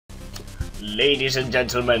Ladies and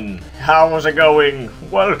gentlemen, how's it going?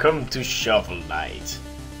 Welcome to Shovel Knight.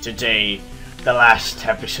 Today, the last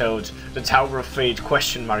episode, the Tower of Fate,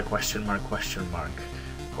 question mark.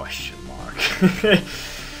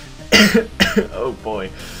 Oh boy.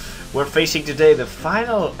 We're facing today the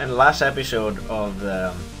final and last episode of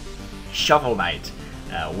the Shovel Knight.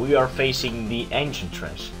 We are facing the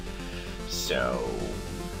Enchantress. So,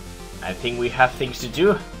 I think we have things to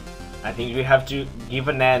do. I think we have to give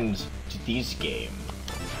an end to this game.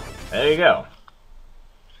 There you go.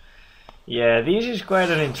 Yeah, this is quite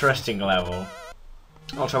an interesting level.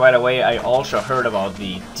 Also, by the way, I also heard about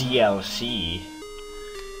the DLC.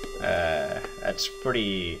 That's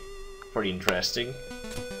pretty interesting.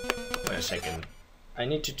 Wait a second. I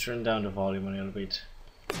need to turn down the volume a little bit,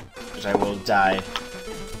 because I will die.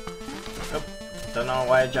 Oh, don't know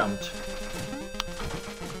why I jumped.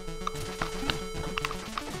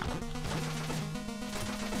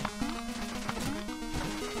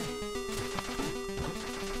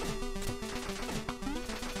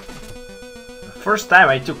 First time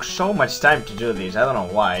I took so much time to do this. I don't know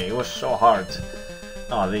why. It was so hard.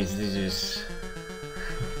 Oh, this is.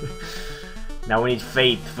 Now we need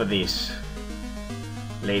faith for this,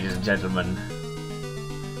 ladies and gentlemen.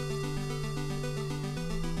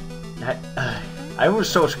 I was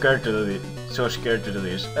so scared to do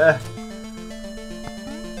this. Oh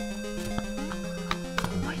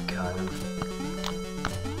my god.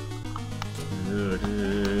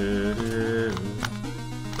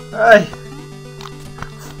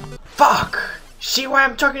 Fuck! See what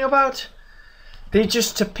I'm talking about? They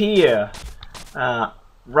just appear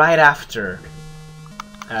right after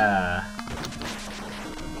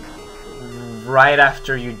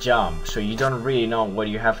you jump, so you don't really know what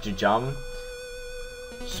you have to jump.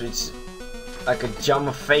 So it's like a jump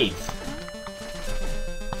of faith.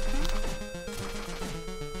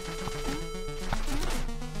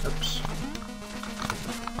 Oops.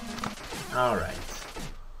 Alright.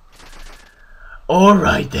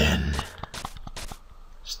 Alright then.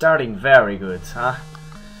 Starting very good, huh?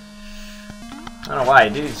 I don't know why I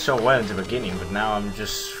did it so well in the beginning, but now I'm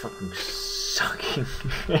just fucking sucking.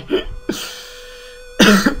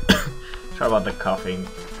 Sorry about the coughing.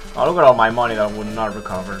 Oh, look at all my money that I would not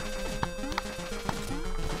recover.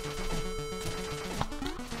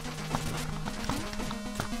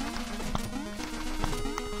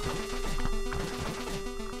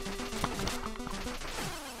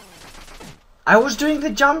 I was doing the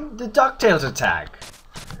DuckTales attack.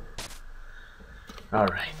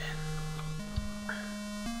 Alright then.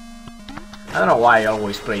 I don't know why I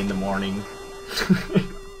always play in the morning.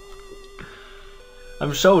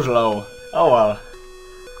 I'm so slow. Oh well.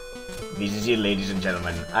 This is it, ladies and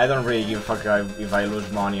gentlemen. I don't really give a fuck if I lose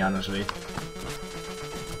money, honestly.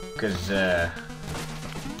 Because,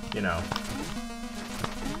 you know.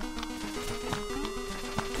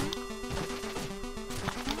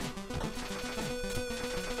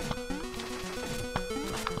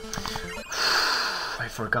 I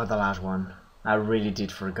forgot the last one. I really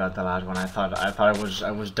did forget the last one. I thought I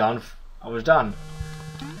was done. I was done.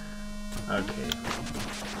 Okay.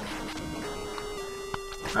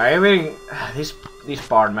 I mean, these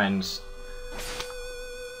Bardmans.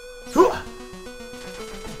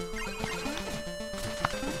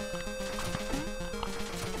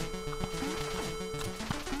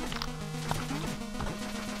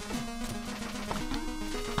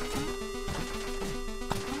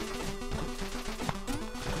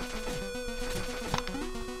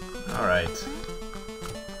 Alright.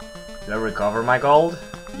 Did I recover my gold?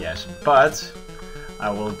 Yes, but I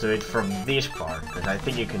will do it from this part, because I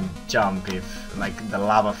think you can jump if, like, the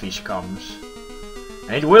lava fish comes.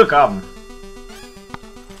 And it will come!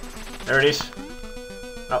 There it is.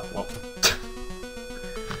 Oh, whoa.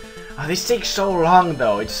 Oh, this takes so long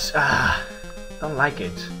though, it's... don't like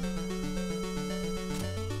it.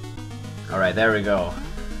 Alright, there we go.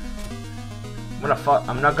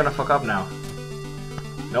 I'm not gonna fuck up now.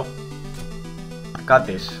 Nope. I got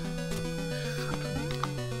this.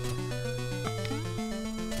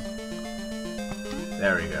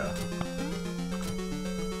 There we go.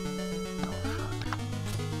 Oh fuck.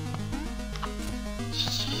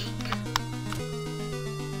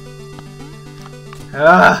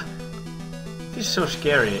 Ah! This is so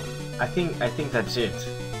scary. I think that's it.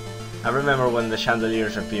 I remember when the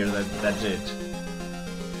chandeliers appear. That's it.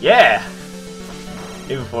 Yeah.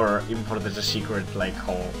 Even for there's a secret like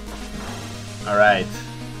hole. All right.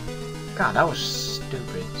 God, that was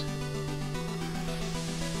stupid.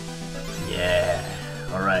 Yeah.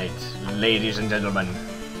 Alright, ladies and gentlemen.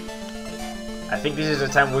 I think this is the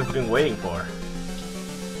time we've been waiting for.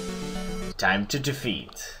 Time to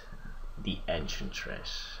defeat The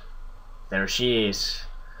Enchantress. There she is.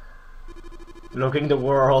 Looking the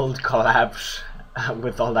world collapse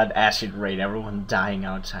with all that acid rain, everyone dying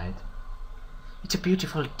outside. It's a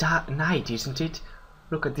beautiful night, isn't it?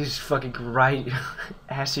 Look at this fucking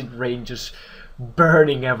acid rain just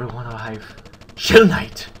burning everyone alive. Chill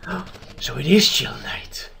night! So it is chill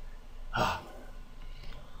night. Oh.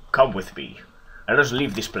 Come with me. Let us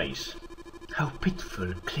leave this place. How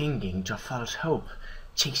pitiful, clinging to a false hope,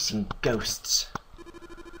 chasing ghosts.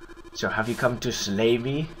 So have you come to slay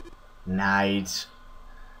me, night,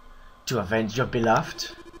 to avenge your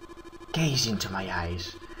beloved? Gaze into my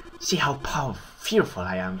eyes. See how fearful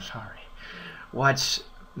I am. Sorry. Watch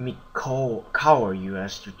me cower you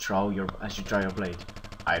as you draw your blade.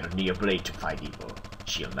 I don't need a blade to fight evil,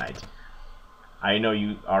 Shield Knight. I know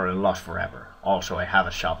you are lost forever. Also, I have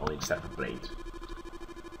a shovel instead of a blade.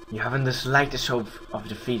 You haven't the slightest hope of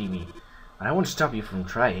defeating me, but I won't stop you from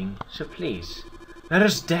trying. So please, let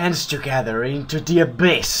us dance together into the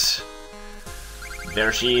abyss.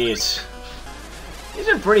 There she is. He's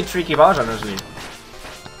a pretty tricky boss, honestly.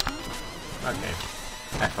 Okay,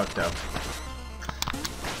 I fucked up.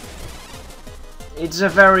 It's a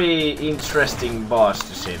very interesting boss,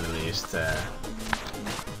 to say the least.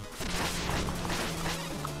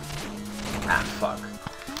 Fuck.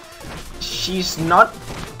 She's not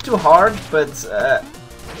too hard, but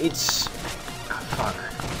it's... fuck.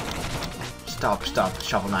 Stop,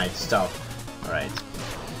 Shovel Knight, stop. Alright.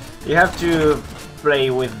 You have to play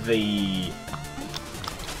with the...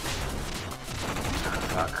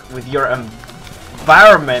 fuck. With your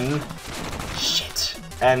environment. Shit.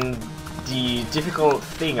 And the difficult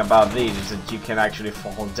thing about this is that you can actually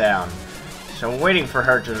fall down. So I'm waiting for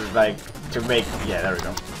her to, like, to make... yeah, there we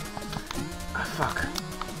go. Fuck.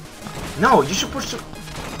 No, you're supposed to...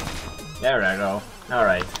 there I go.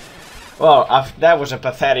 Alright. Well, that was a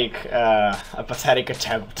pathetic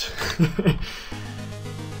attempt.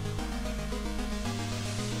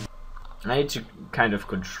 I need to kind of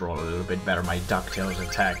control a little bit better my DuckTales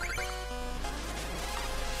attack.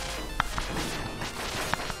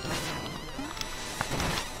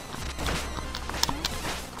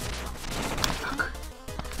 Fuck.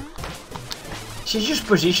 She just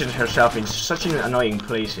positions herself in such annoying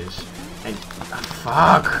places. And...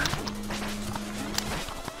 fuck!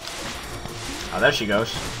 Oh, there she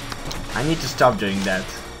goes. I need to stop doing that.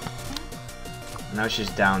 Now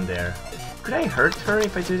she's down there. Could I hurt her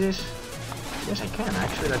if I do this? Yes, I can,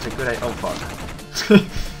 actually. That's a good idea. Oh, fuck.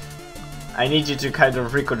 I need you to kind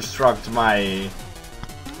of reconstruct my...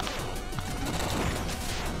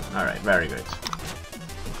 alright, very good.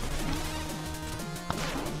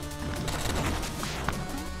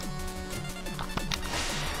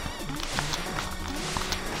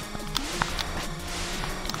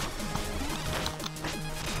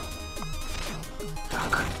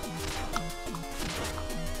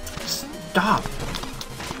 Stop!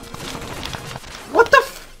 What the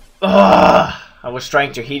f- ugh! I was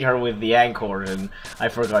trying to hit her with the anchor and I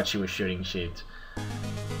forgot she was shooting shit.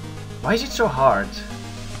 Why is it so hard?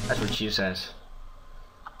 That's what she says.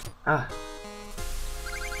 Ah.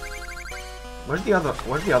 Where's the other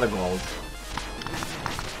gold?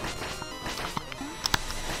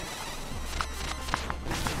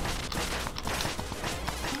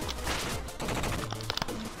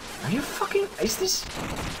 Are you fucking... is this...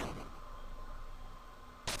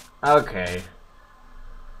 okay.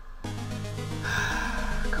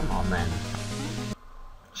 Come on, man.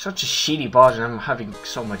 Such a shitty boss and I'm having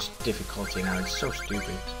so much difficulty now. It's so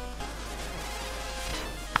stupid.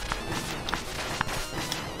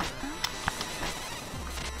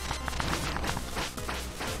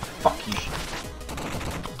 Fuck you.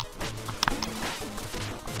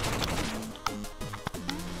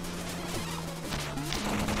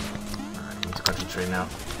 Alright, I need to concentrate now.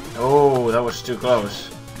 Oh, that was too close.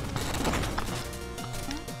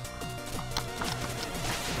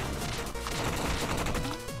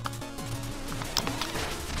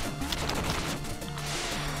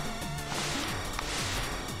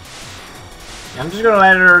 I'm just gonna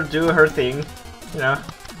let her do her thing, you know.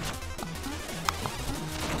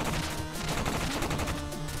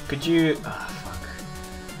 Could you... oh, fuck.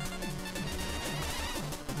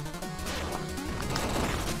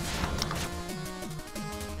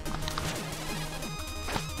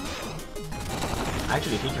 I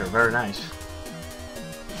actually hit her very nice.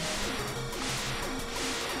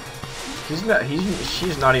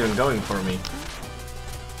 She's not even going for me.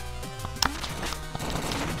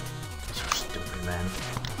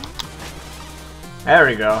 There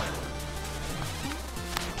we go.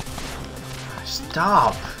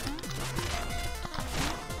 Stop.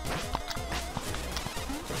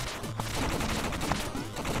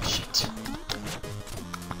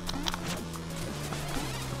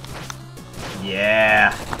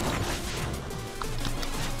 Yeah.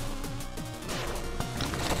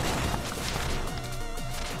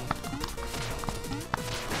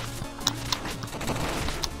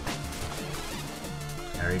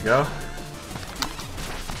 There you go.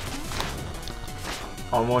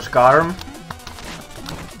 Almost got him.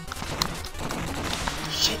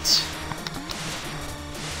 Shit.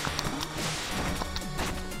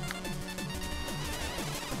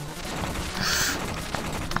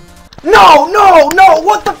 No, no, no,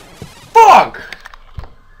 what the fuck?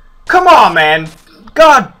 Come on, man.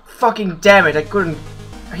 God fucking damn it, I couldn't...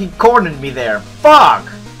 He cornered me there.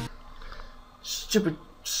 Fuck! Stupid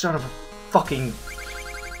son of a fucking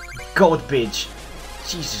goat bitch.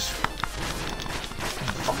 Jesus.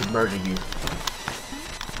 I'll fucking murder you.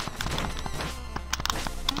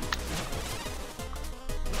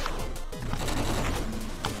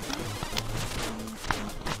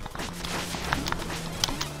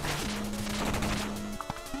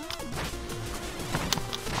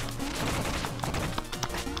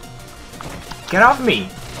 Get off me!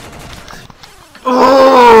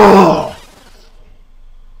 Oh!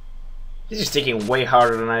 This is taking way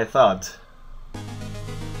harder than I thought.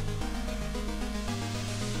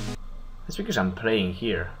 That's because I'm playing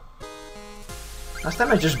here. Last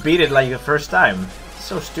time I just beat it like the first time. It's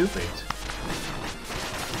so stupid.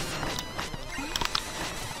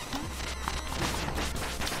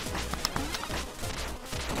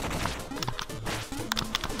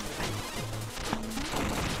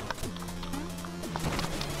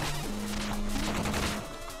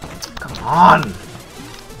 Come on!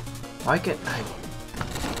 Why can't I...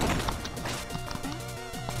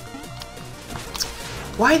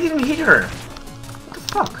 Why didn't hit her? What the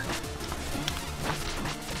fuck?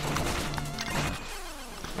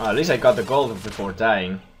 Well, at least I got the gold before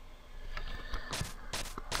dying.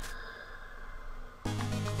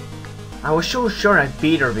 I was so sure I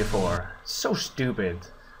beat her before. So stupid.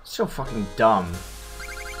 So fucking dumb.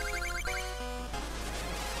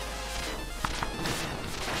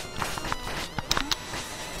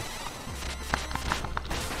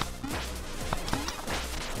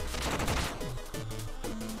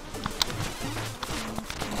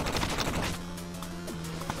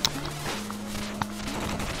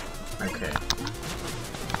 Okay.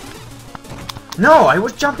 No, I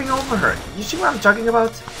was jumping over her. You see what I'm talking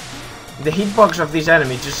about? The hitbox of this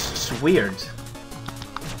enemy just is weird.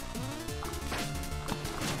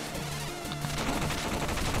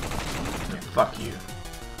 Yeah, fuck you.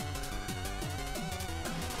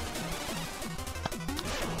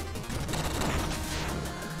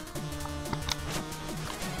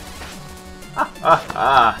 Ah, ah,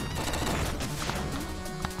 ah.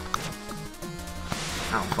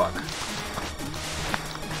 Oh, fuck.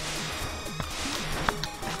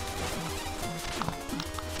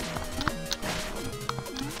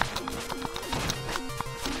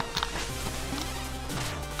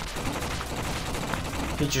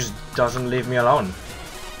 He just doesn't leave me alone.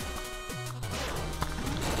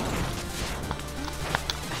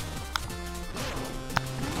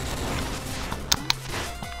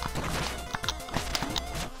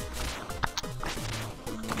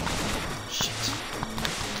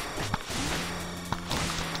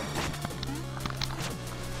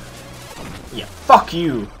 Yeah, fuck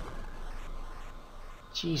you!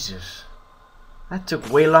 Jesus. That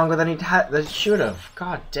took way longer than it should have.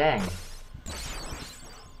 God dang.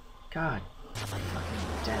 God fucking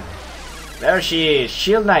damn it. There she is,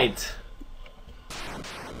 Shield Knight!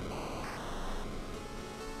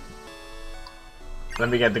 Let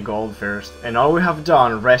me get the gold first. And all we have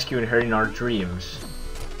done, rescuing her in our dreams.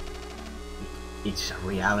 It's a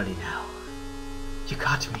reality now. You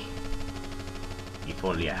got me. If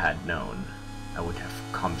only I had known, I would have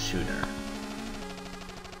come sooner.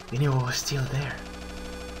 You knew I was still there.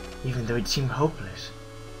 Even though it seemed hopeless,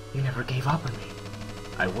 you never gave up on me.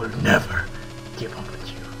 I will never give up on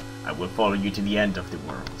you. I will follow you to the end of the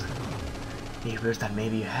world. It appears that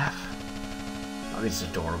maybe you have. Oh, this is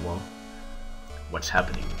adorable. What's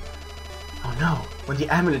happening? Oh no, when the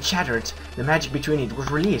amulet shattered, the magic between it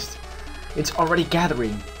was released. It's already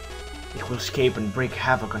gathering. It will escape and wreak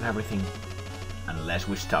havoc on everything. Unless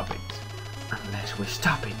we stop it. Unless we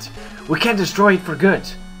stop it. We can't destroy it for good.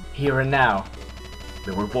 Here and now.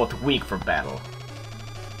 We were both weak for battle.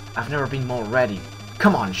 I've never been more ready.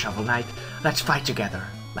 Come on, Shovel Knight. Let's fight together.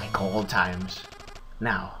 Like old times.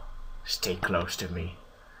 Now, stay close to me.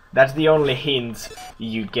 That's the only hint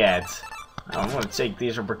you get. I'm gonna take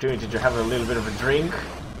this opportunity to have a little bit of a drink.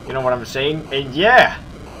 You know what I'm saying? And yeah!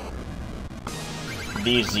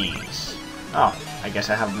 Disease. Oh, I guess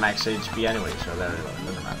I have max HP anyway, so there it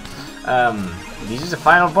doesn't matter. This is the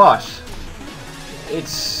final boss.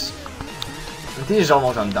 it's... This is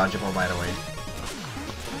almost undodgeable, by the way.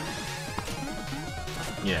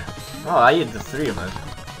 Yeah. Oh, I hit the 3 of us.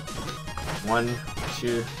 1,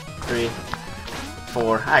 2, 3,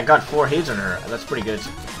 4. I got 4 hits on her. That's pretty good.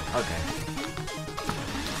 Okay.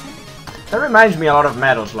 That reminds me a lot of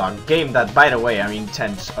Metal Slug. Game that, by the way, I'm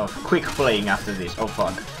intent of quick playing after this. Oh,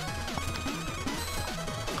 fuck.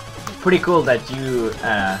 Pretty cool that you,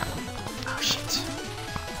 oh, shit.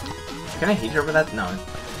 Can I hit her with that? No.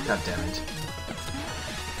 God damn it.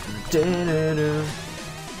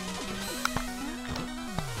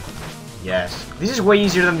 Yes. This is way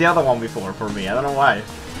easier than the other one before for me. I don't know why.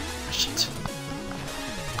 Shit.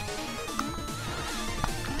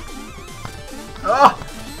 Oh!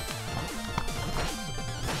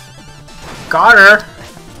 Got her!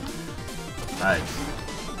 Right.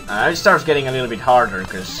 It starts getting a little bit harder,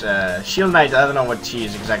 because Shield Knight, I don't know what she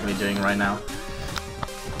is exactly doing right now.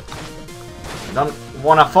 I don't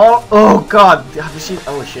wanna fall. Oh god! Have you seen?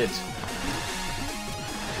 Oh shit.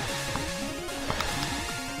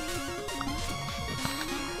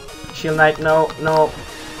 Shield Knight, no, no.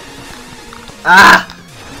 Ah!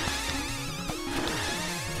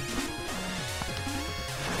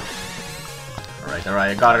 Alright,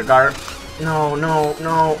 alright, I got her, got her. No, no,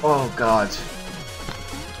 no. Oh god.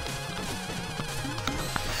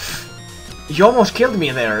 You almost killed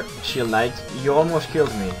me there, Shield Knight. You almost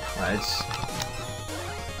killed me. Right.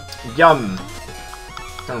 Yum.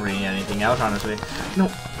 Don't really need anything else, honestly. No.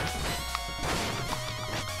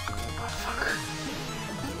 Oh, fuck.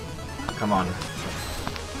 Come on.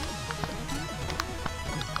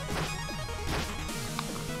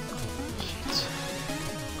 Shit.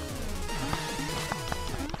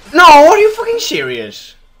 No, are you fucking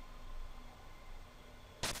serious?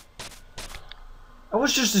 I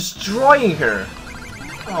was just destroying her.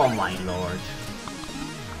 Oh my lord.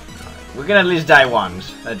 We can at least die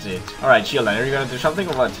once. That's it. Alright, Shield Knight, are you gonna do something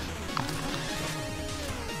or what?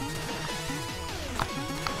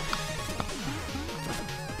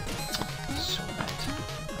 So bad.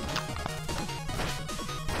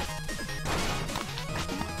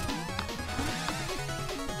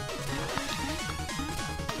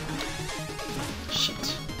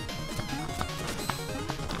 Shit.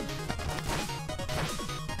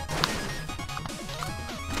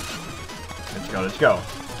 Let's go, let's go.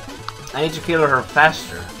 I need to kill her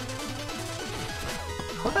faster.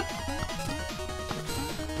 What?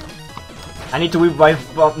 I need to whip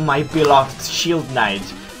my beloved Shield Knight.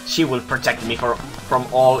 She will protect me from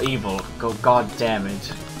all evil. Go, god damn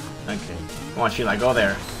it. Okay. Come on, Shield Knight, go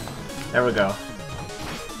there. There we go.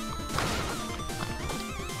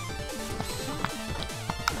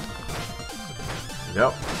 There we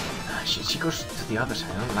go. Ah, shit, she goes to the other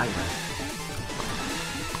side. I don't like that.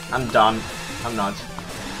 I'm done. I'm not.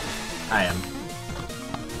 I am.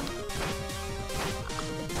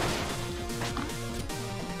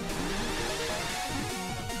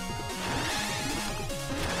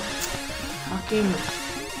 Fucking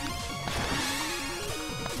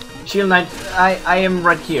Shield Knight, I am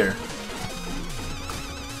right here.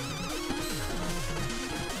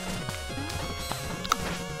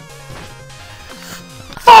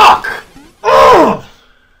 Fuck! Ugh!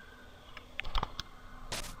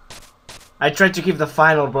 I tried to give the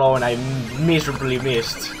final blow and I miserably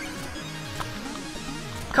missed.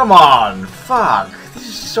 Come on, fuck.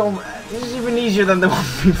 This is even easier than the one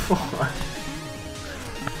before.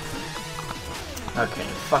 Okay,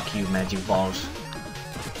 fuck you, magic balls.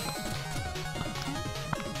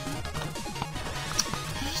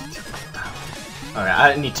 Okay,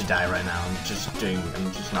 I need to die right now. I'm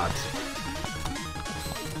just not.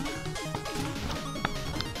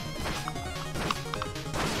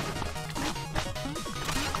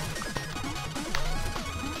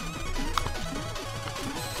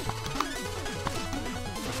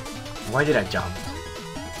 Why did I jump?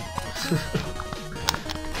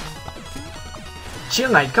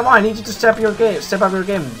 Shield Knight, come on! I need you to step up your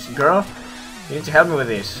game, girl. You need to help me with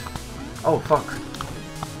this. Oh fuck!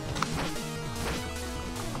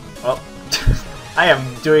 Well, I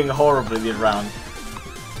am doing horribly this round.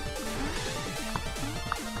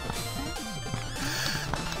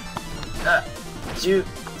 Two,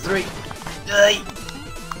 three.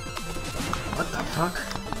 What the fuck?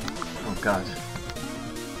 Oh god.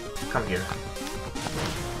 Come here.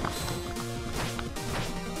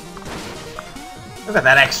 Look at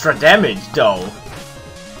that extra damage, though.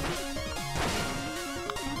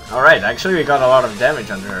 Alright, actually we got a lot of damage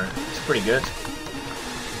under her. It's pretty good.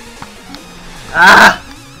 Ah!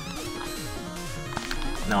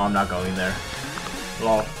 No, I'm not going there.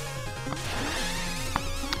 Lol.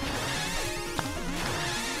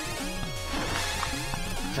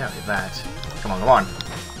 very bad. Come on, come on.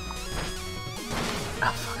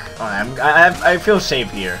 Oh fuck. Oh, I feel safe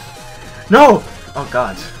here. No! Oh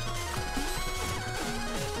god.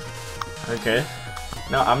 Okay.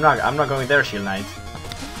 No, I'm not going there, Shield Knight.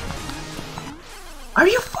 Are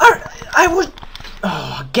you I was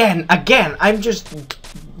again, I'm just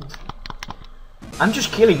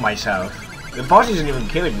killing myself. The boss isn't even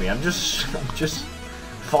killing me. I'm just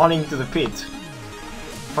falling to the pit.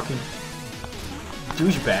 Fucking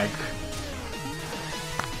douchebag.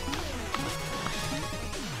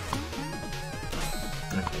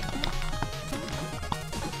 Okay.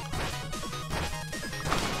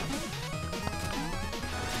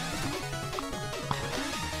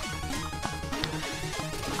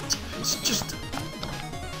 It's just...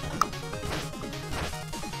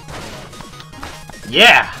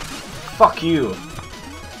 Yeah! Fuck you!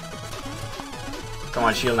 Come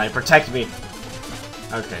on, Shield Knight, protect me!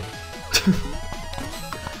 Okay.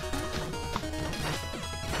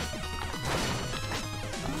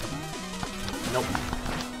 Nope.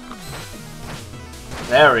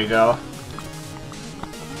 There we go.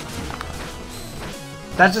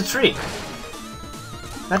 That's a trick!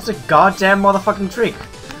 That's a goddamn motherfucking trick!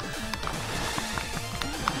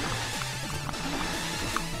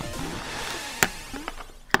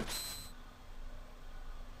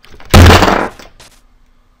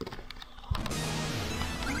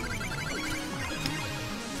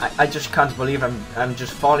 I just can't believe I'm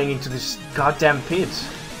just falling into this goddamn pit.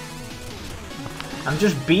 I'm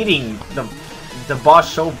just beating the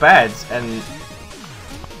boss so bad and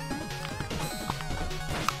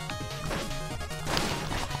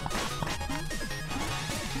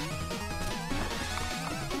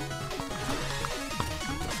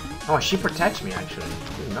oh, she protects me actually.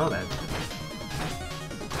 I didn't know that.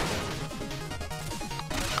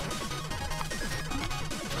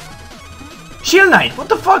 Shield Knight, what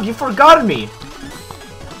the fuck? You forgot me.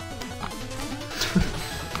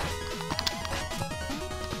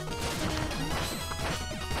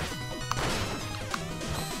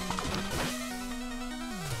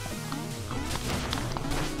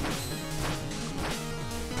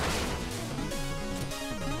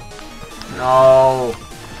 No.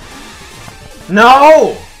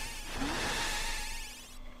 No.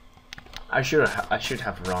 I should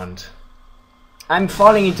have run. I'm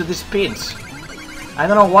falling into this pit. I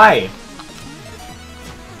don't know why.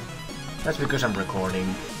 That's because I'm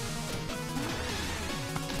recording.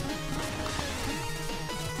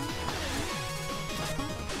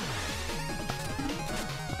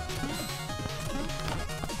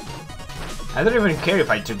 I don't even care if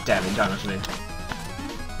I took damage, honestly.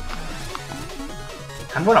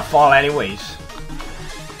 I'm gonna fall anyways.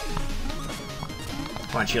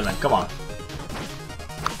 Come on, Shield Knight, come on.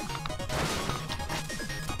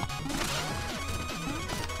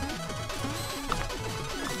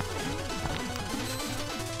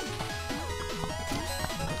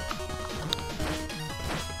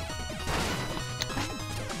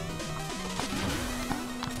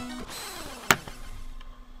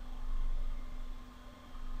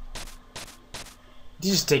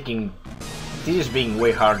 This is being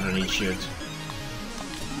way harder than it should.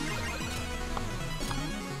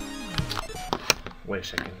 Wait a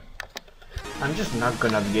second. I'm just not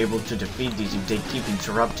gonna be able to defeat these if they keep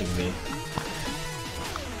interrupting me.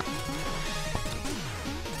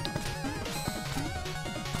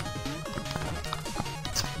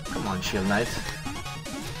 Come on, Shield Knight.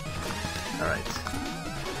 Alright.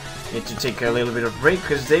 Need to take a little bit of break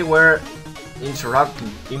because they were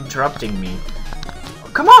interrupting me.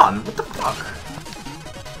 Come on! What the fuck?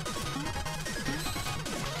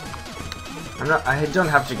 I don't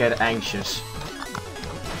have to get anxious.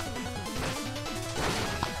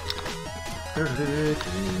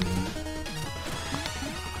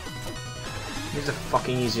 He's the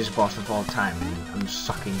fucking easiest boss of all time. I'm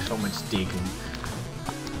sucking so much dick.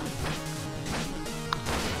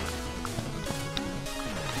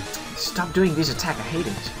 Stop doing this attack, I hate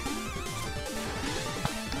it.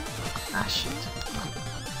 Ah shit.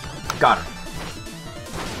 Got her.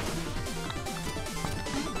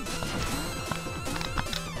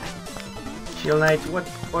 Shield Knight, what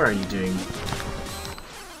are you doing?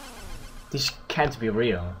 This can't be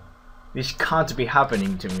real. This can't be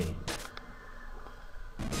happening to me.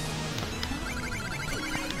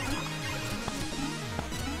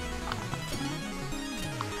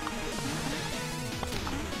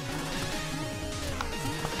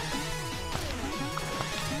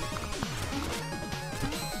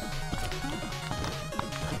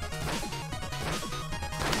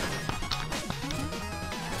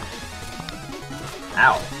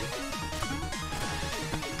 Ow.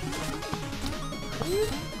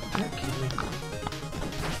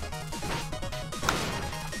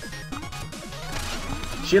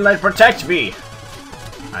 Shield Knight, protect me!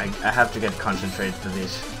 I have to get concentrated for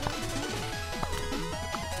this.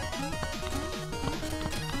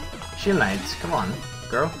 Shield Knight, come on,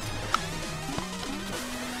 girl.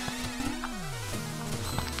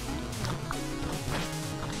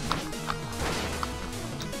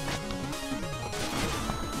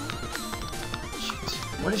 Shit.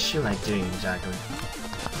 What is Shield Knight doing exactly?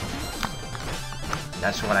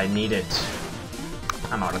 That's what I needed.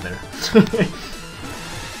 I'm out of there.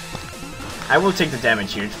 I will take the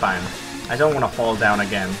damage here, it's fine. I don't want to fall down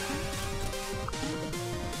again.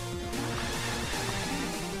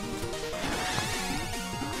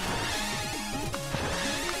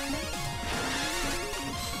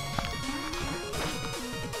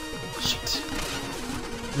 Shit.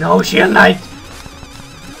 No, Shield Knight!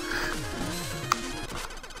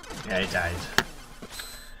 Yeah, I died.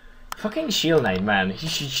 Fucking Shield Knight, man.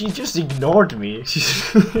 She just ignored me.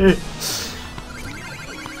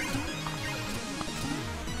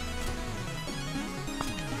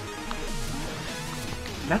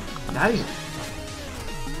 That is...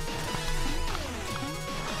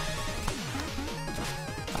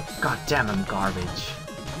 God damn, I'm garbage.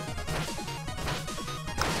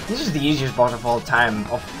 This is the easiest boss of all time.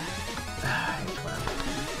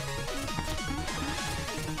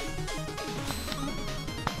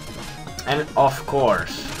 And of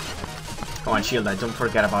course. Come on, Shield Knight, don't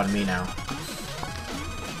forget about me now.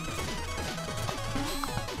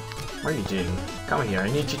 What are you doing? Come here, I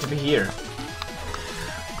need you to be here.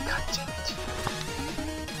 God damn it.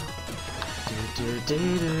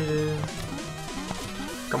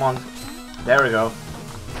 Come on. There we go.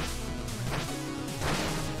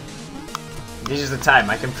 This is the time,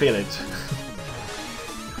 I can feel it.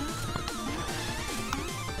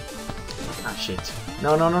 Ah, shit.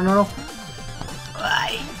 No, no, no, no, no.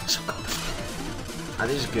 Aye, so close. Ah,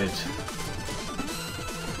 this is good.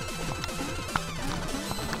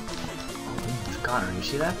 Oh, God, you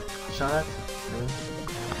see that? You saw that?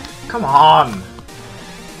 Come on!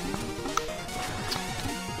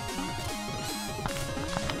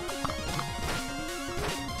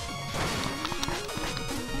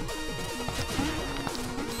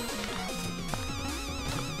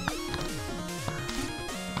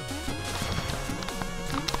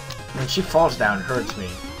 When she falls down, it hurts me.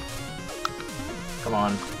 Come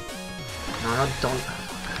on. No, no, don't.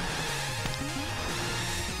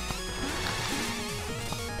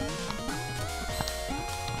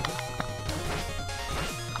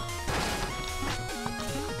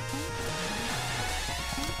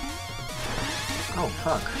 Oh,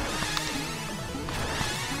 fuck.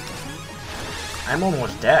 I'm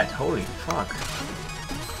almost dead. Holy fuck.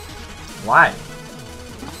 Why?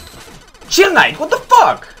 Shield Knight, what the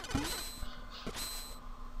fuck?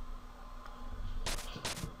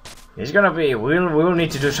 It's gonna be, we'll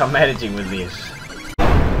need to do some editing with this.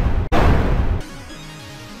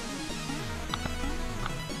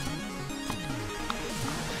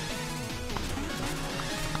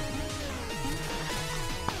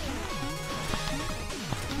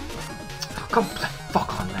 Oh, come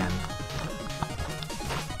fuck on, man.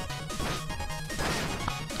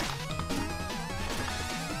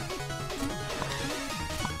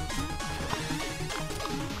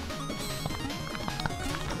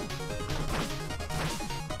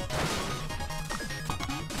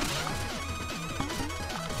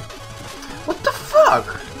 What the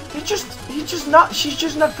fuck? She's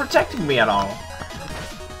just not protecting me at all.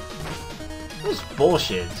 This is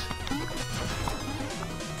bullshit.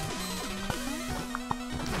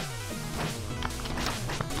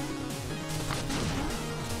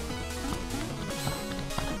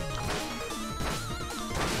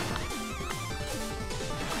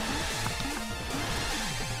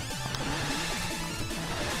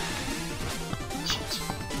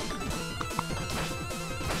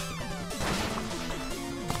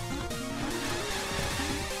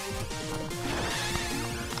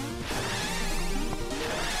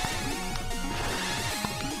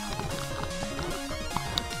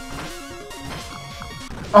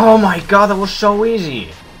 Oh my god, that was so easy!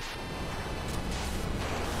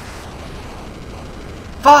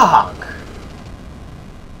 Fuck!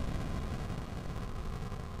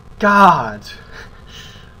 God!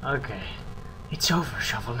 Okay. It's over,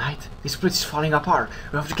 Shovel Knight. This place is falling apart.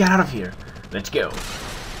 We have to get out of here. Let's go.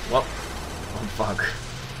 Well, oh fuck.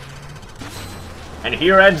 And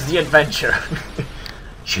here ends the adventure.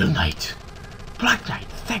 Shield Knight. Black Knight,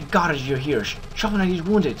 thank God you're here. Shovel Knight is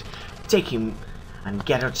wounded. Take him and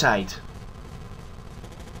get outside.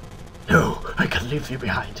 No, I can't leave you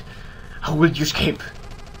behind. How will you escape?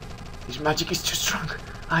 This magic is too strong.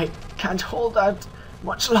 I can't hold out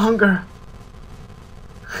much longer.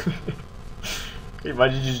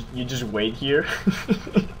 Imagine you just wait here.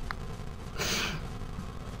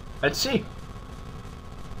 Let's see.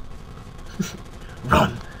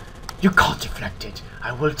 Run! You can't deflect it.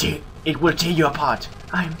 It will tear you apart.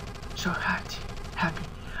 I'm so happy.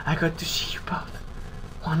 I got to see you both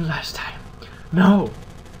one last time. No,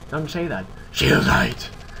 don't say that. Shield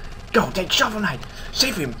Knight, go take Shovel Knight.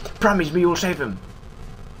 Save him. Promise me you'll save him.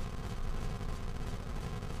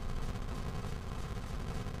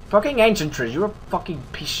 Fucking Enchantress, you're a fucking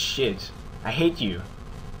piece of shit. I hate you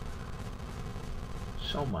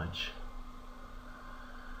so much.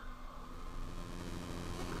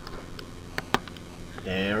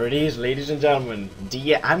 There it is, ladies and gentlemen.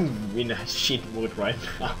 I'm in a shit mood right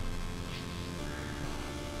now.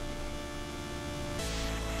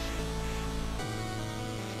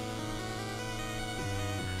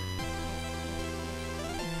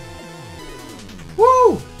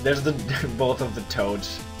 Woo! There's the both of the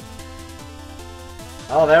toads.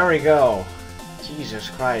 Oh, there we go. Jesus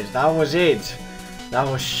Christ, that was it. That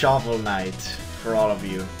was Shovel Knight for all of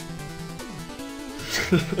you.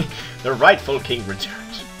 The rightful king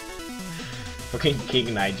returns. Fucking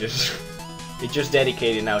King Knight just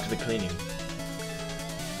dedicated now to the cleaning.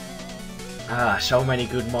 Ah, so many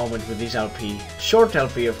good moments with this LP. Short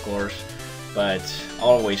LP, of course, but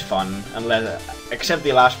always fun. Except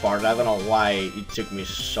the last part, I don't know why it took me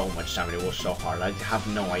so much time. It was so hard. I have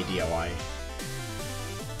no idea why.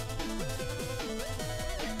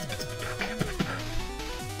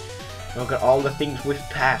 Look at all the things we've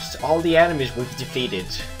passed, all the enemies we've defeated.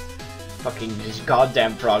 Fucking these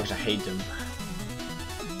goddamn frogs, I hate them.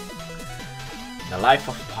 The life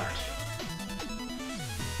of party.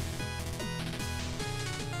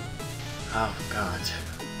 Oh god.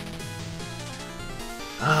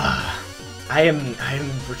 I am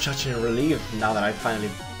such a relief now that I finally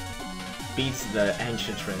beat the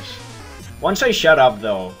Enchantress. Once I shut up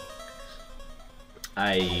though,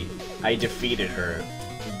 I defeated her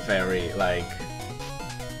very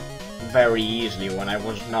easily when I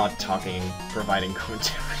was not talking, providing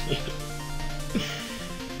commentary.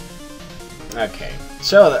 Okay,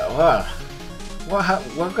 so what have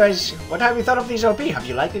you thought of this LP? Have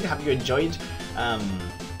you liked it? Have you enjoyed? I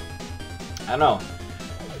don't know.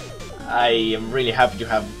 I am really happy to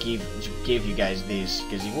give you guys this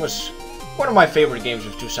because it was one of my favorite games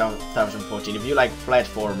of 2014. If you like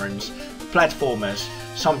platformers,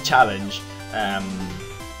 some challenge,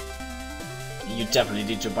 you definitely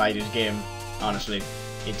need to buy this game. Honestly,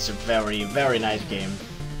 it's a very nice game.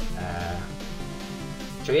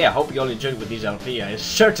 So yeah, I hope you all enjoyed with this LP. I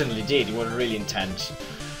certainly did. It was really intense.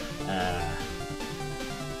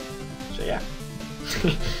 So yeah.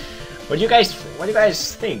 What do you guys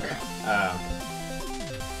think?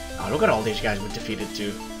 Oh, look at all these guys we defeated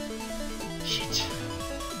too. Shit.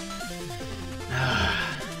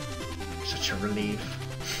 Such a relief.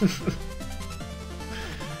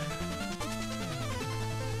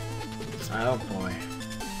 Oh boy.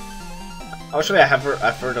 Also, I've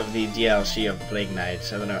heard of the DLC of Plague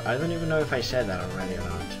Knights. I don't even know if I said that already or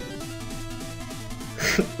not.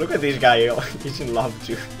 Look at this guy. He's in love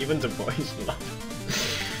too. Even the boy's in love.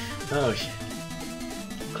 Oh shit.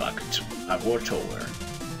 Clocked a war tower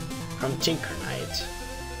from Tinker Knight.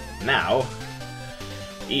 Now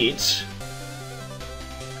it's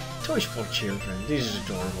toys for children. This is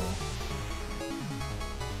adorable.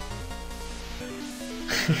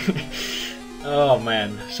 Oh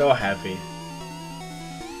man, so happy.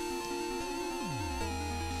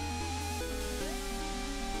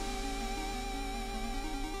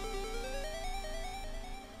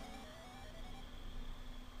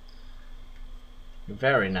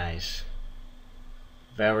 Very nice.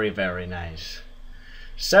 Very nice.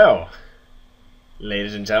 So,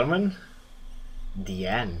 ladies and gentlemen, the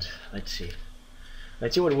end. Let's see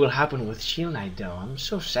what will happen with Shield Knight though. I'm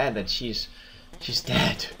so sad that she's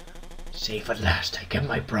dead. Safe at last. I kept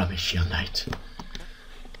my promise, Shield Knight.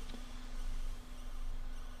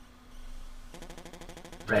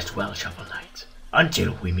 Rest well, Shovel Knight.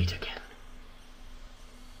 Until we meet again.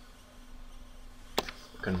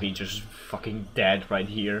 Gonna be just fucking dead right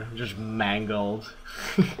here. Just mangled.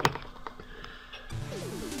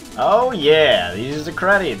 Oh yeah, these are the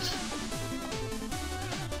credits.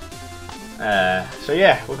 So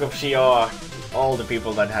yeah, we can see all the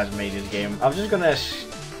people that has made this game. I'm just gonna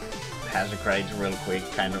pass the credits real quick,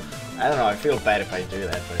 kind of. I don't know, I feel bad if I do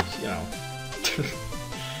that, but you know.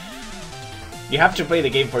 You have to play the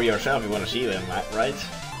game for yourself if you want to see them, right?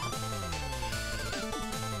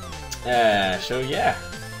 So yeah.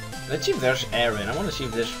 Let's see if there's Aaron. I want to see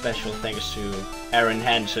if there's special thanks to Aaron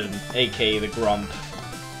Hansen, aka the Grump.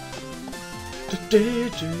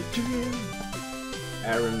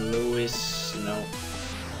 Aaron Lewis, no,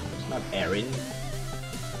 it's not Aaron.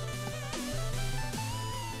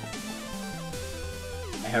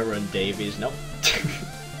 Aaron Davies, no.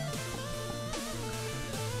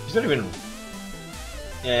 He's not even.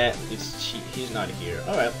 Yeah, he's not here.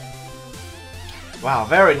 All right. Wow,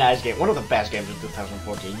 very nice game. One of the best games of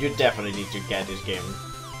 2014. You definitely need to get this game.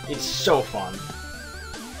 It's so fun.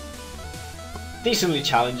 Decently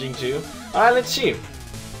challenging too. Alright, let's see. I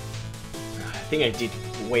think I did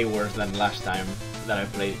way worse than last time that I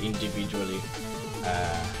played individually.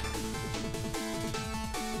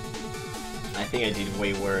 I think I did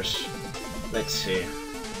way worse. Let's see.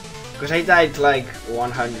 Because I died like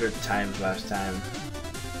 100 times last time.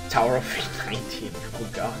 Tower of 19. Oh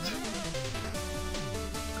god.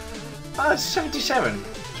 Oh, it's 77.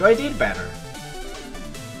 So I did better.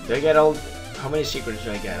 Do I get all... How many secrets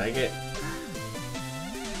do I get? I get...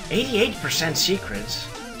 88% secrets?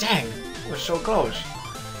 Dang, it was so close.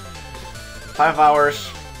 5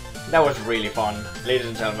 hours. That was really fun. Ladies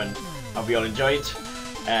and gentlemen, hope you all enjoyed.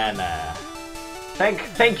 And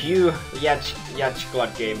thank you, Yacht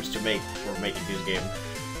Games, for making this game.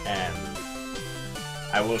 And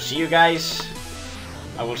I will see you guys.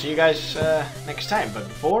 Next time. But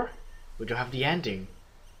before, we do have the ending.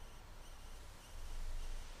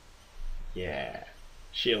 Yeah,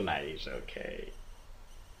 Shield Knight is okay.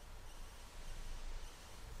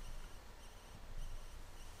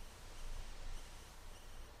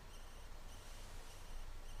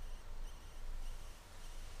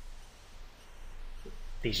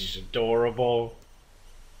 This is adorable.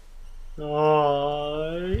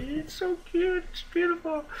 Oh, it's so cute. It's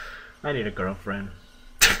beautiful. I need a girlfriend.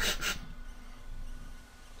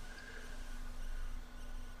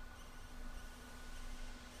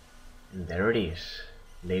 And there it is.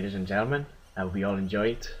 Ladies and gentlemen, I hope you all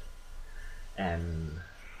enjoyed. And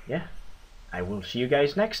yeah, I will see you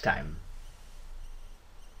guys next time.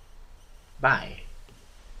 Bye.